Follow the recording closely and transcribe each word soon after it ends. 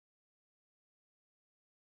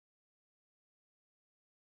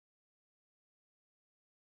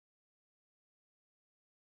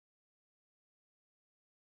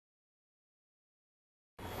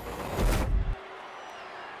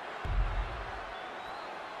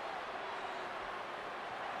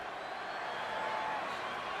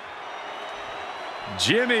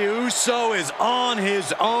Jimmy Uso is on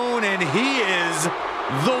his own, and he is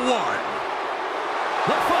the one.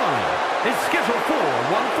 The following is scheduled for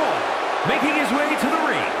one fall, making his way to the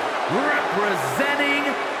ring, representing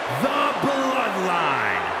the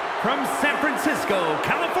Bloodline, from San Francisco,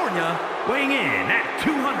 California, weighing in at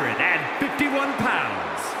 251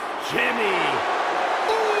 pounds, Jimmy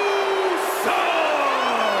Uso!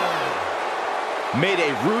 Made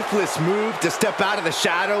a ruthless move to step out of the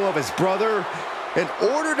shadow of his brother in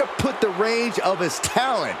order to put the range of his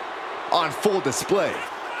talent on full display.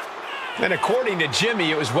 And according to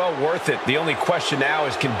Jimmy, it was well worth it. The only question now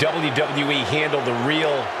is, can WWE handle the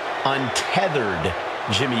real, untethered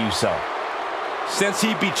Jimmy Uso? Since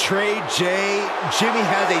he betrayed Jay, Jimmy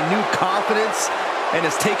has a new confidence and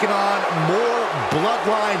has taken on more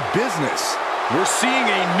Bloodline business. We're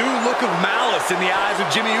seeing a new look of malice in the eyes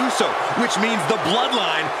of Jimmy Uso, which means the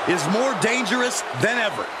Bloodline is more dangerous than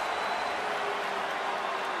ever.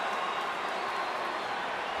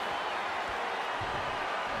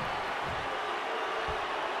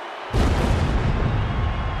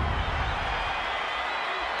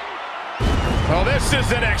 Well, this is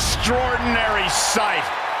an extraordinary sight.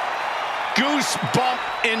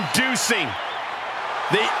 Goosebump-inducing.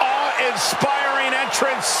 The awe-inspiring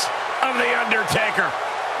entrance of The Undertaker.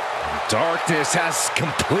 Darkness has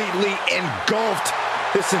completely engulfed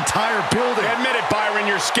this entire building. Admit it, Byron,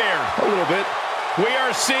 you're scared. A little bit. We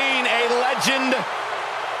are seeing a legend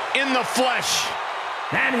in the flesh.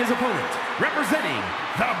 And his opponent, representing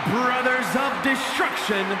the Brothers of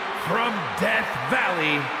Destruction from Death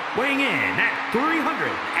Valley, weighing in at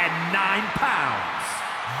 309 pounds,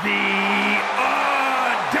 The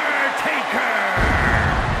Undertaker!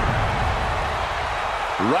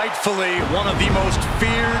 Rightfully one of the most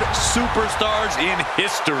feared superstars in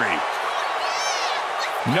history.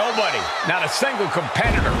 Nobody, not a single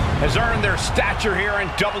competitor, has earned their stature here in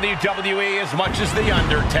WWE as much as The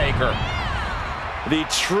Undertaker. The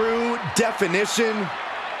true definition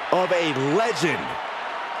of a legend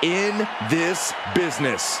in this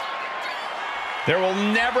business. There will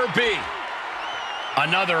never be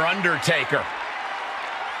another Undertaker.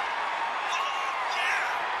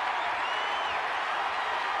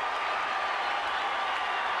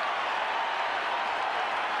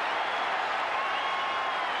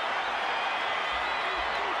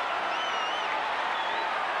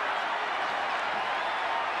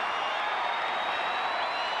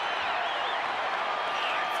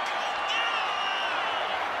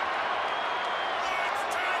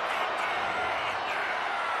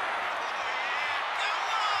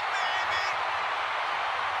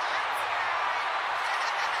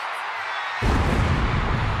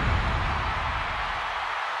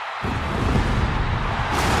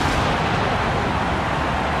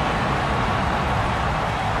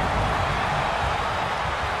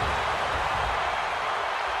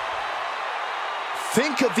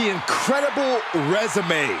 Think of the incredible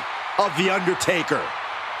resume of The Undertaker.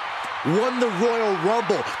 Won the Royal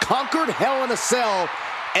Rumble, conquered Hell in a Cell,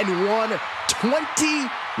 and won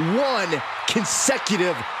 21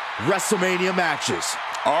 consecutive WrestleMania matches.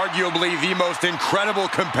 Arguably the most incredible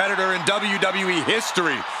competitor in WWE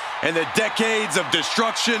history, and the decades of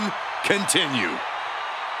destruction continue.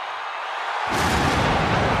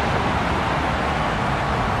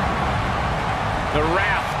 The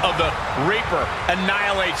wrath of the Reaper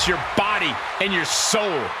annihilates your body and your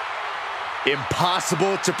soul.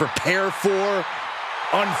 Impossible to prepare for,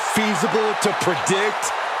 unfeasible to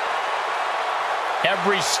predict.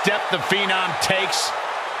 Every step the Phenom takes,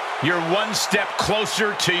 you're one step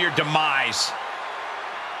closer to your demise.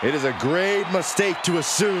 It is a grave mistake to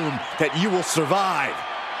assume that you will survive.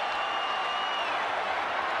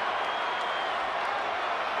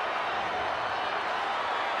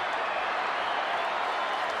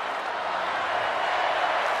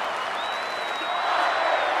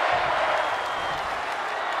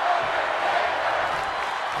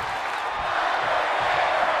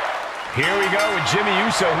 Here we go with Jimmy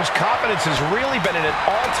Uso, whose confidence has really been at an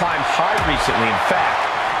all-time high recently. In fact,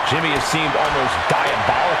 Jimmy has seemed almost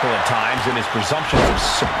diabolical at times in his presumptions of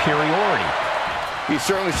superiority. He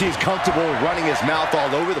certainly seems comfortable running his mouth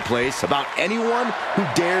all over the place about anyone who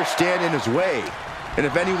dares stand in his way. And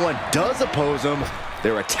if anyone does oppose him,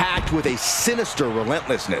 they're attacked with a sinister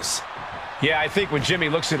relentlessness. Yeah, I think when Jimmy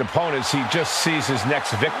looks at opponents, he just sees his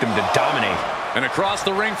next victim to dominate. And across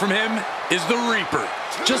the ring from him is the Reaper,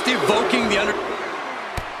 just evoking the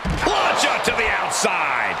Launch out to the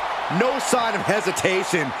outside. No sign of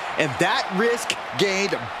hesitation, and that risk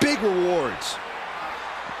gained big rewards.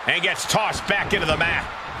 And gets tossed back into the mat.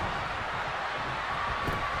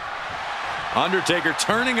 Undertaker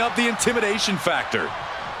turning up the intimidation factor.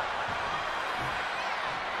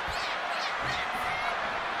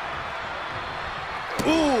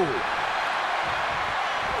 Ooh!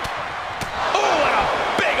 Oh, and a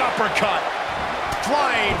big uppercut.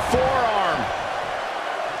 Flying forearm.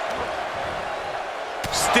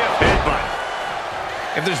 Stiff headbutt.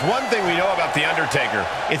 If there's one thing we know about The Undertaker,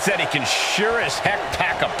 it's that he can sure as heck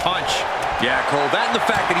pack a punch. Yeah, Cole, that and the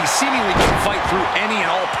fact that he seemingly can fight through any and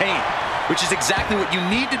all pain, which is exactly what you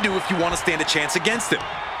need to do if you want to stand a chance against him.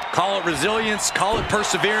 Call it resilience, call it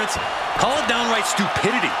perseverance, call it downright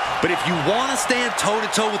stupidity. But if you want to stand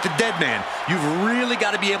toe-to-toe with the dead man, you've really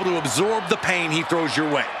got to be able to absorb the pain he throws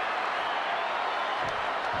your way.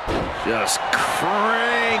 Just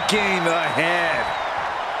cranking the head.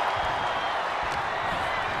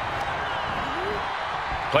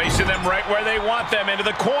 Placing them right where they want them, into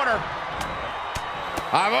the corner.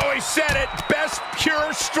 I've always said it, best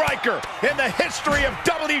pure striker in the history of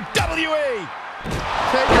WWE.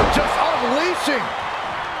 Taker just unleashing.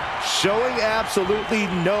 Showing absolutely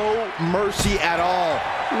no mercy at all.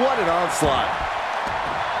 What an onslaught.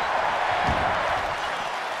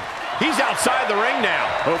 He's outside the ring now.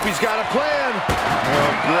 Hope he's got a plan.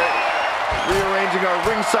 Oh, great. Rearranging our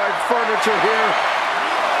ringside furniture here.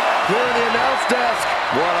 Clearing the announce desk.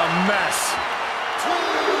 What a mess.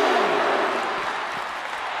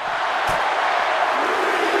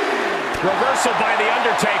 Reversal by The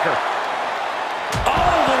Undertaker.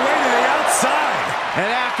 All the way to the outside.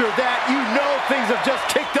 And after that, you know things have just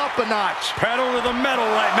kicked up a notch. Pedal to the metal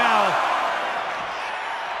right now.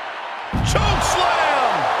 Choke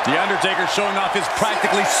slam! The Undertaker showing off his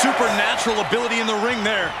practically supernatural ability in the ring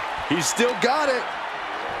there. He's still got it.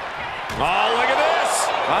 Oh, look at this!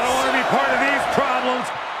 I don't want to be part of these problems.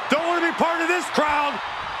 Don't want to be part of this crowd.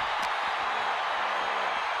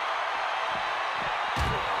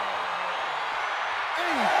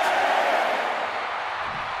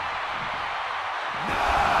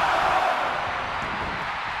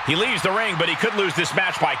 He leaves the ring, but he could lose this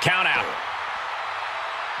match by countout.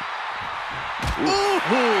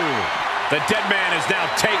 The dead man is now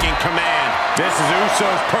taking command. This is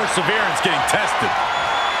Uso's perseverance getting tested.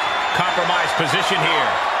 Compromised position here.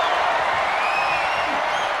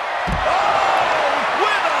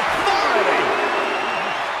 With authority!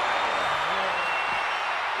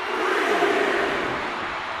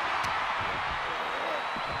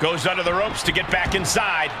 Goes under the ropes to get back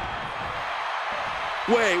inside.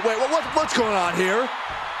 Wait, what's going on here?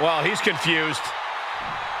 Well, he's confused.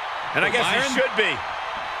 And I guess he should be.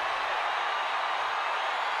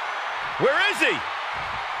 Where is he?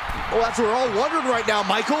 Well, that's what we're all wondering right now,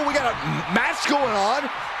 Michael. We got a match going on.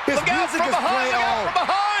 His Look out music from is behind! playing. Look out from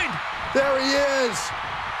behind! There he is.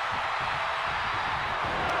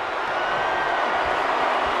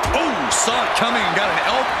 Oh, saw it coming and got an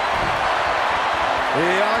elbow.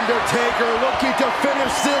 The Undertaker looking to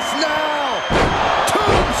finish this now.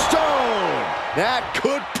 Tombstone. That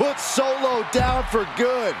could put Solo down for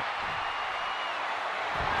good.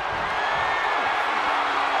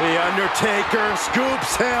 The Undertaker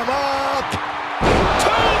scoops him up.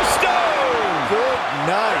 Tombstone! Good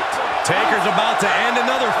night. Taker's about to end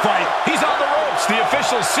another fight. He's on the ropes. The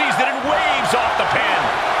official sees it and waves off the pin.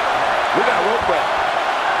 We got a rope break.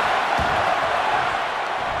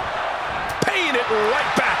 Paying it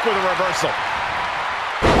right back with a reversal.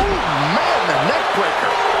 Oh, man, the neck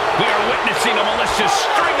breaker. We are witnessing a malicious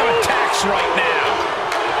string of attacks right now.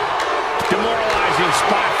 Demoralizing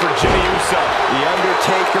spot for Jimmy Uso. The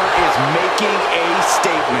Undertaker is making a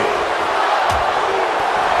statement.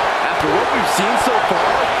 After what we've seen so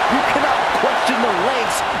far, you cannot question the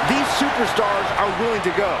lengths these superstars are willing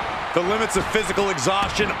to go. The limits of physical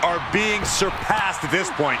exhaustion are being surpassed at this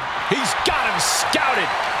point. He's got him scouted.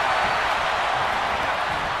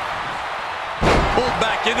 Pulled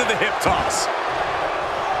back into the hip toss.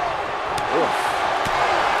 Oof.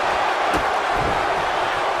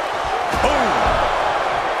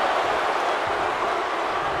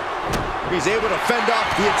 He's able to fend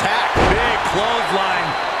off the attack. Big clothesline.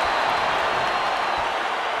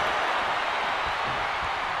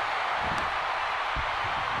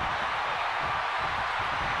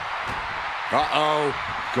 Uh-oh.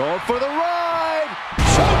 Going for the ride.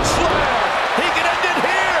 Choke slam. He can end it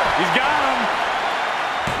here. He's got him.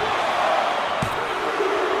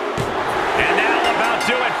 And that'll about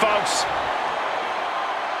do it, folks.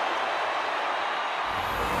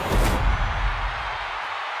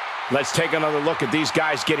 Let's take another look at these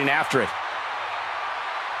guys getting after it.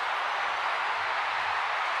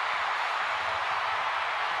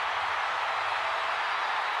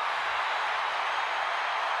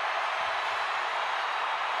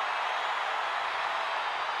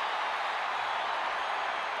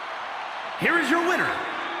 here is your winner,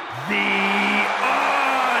 The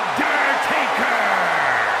Undertaker.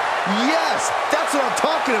 Yes, that's what I'm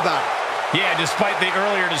talking about. Yeah, despite the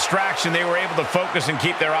earlier distraction, they were able to focus and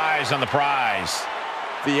keep their eyes on the prize.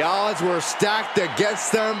 The odds were stacked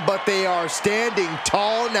against them, but they are standing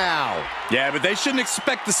tall now. Yeah, but they shouldn't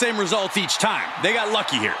expect the same results each time. They got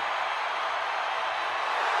lucky here.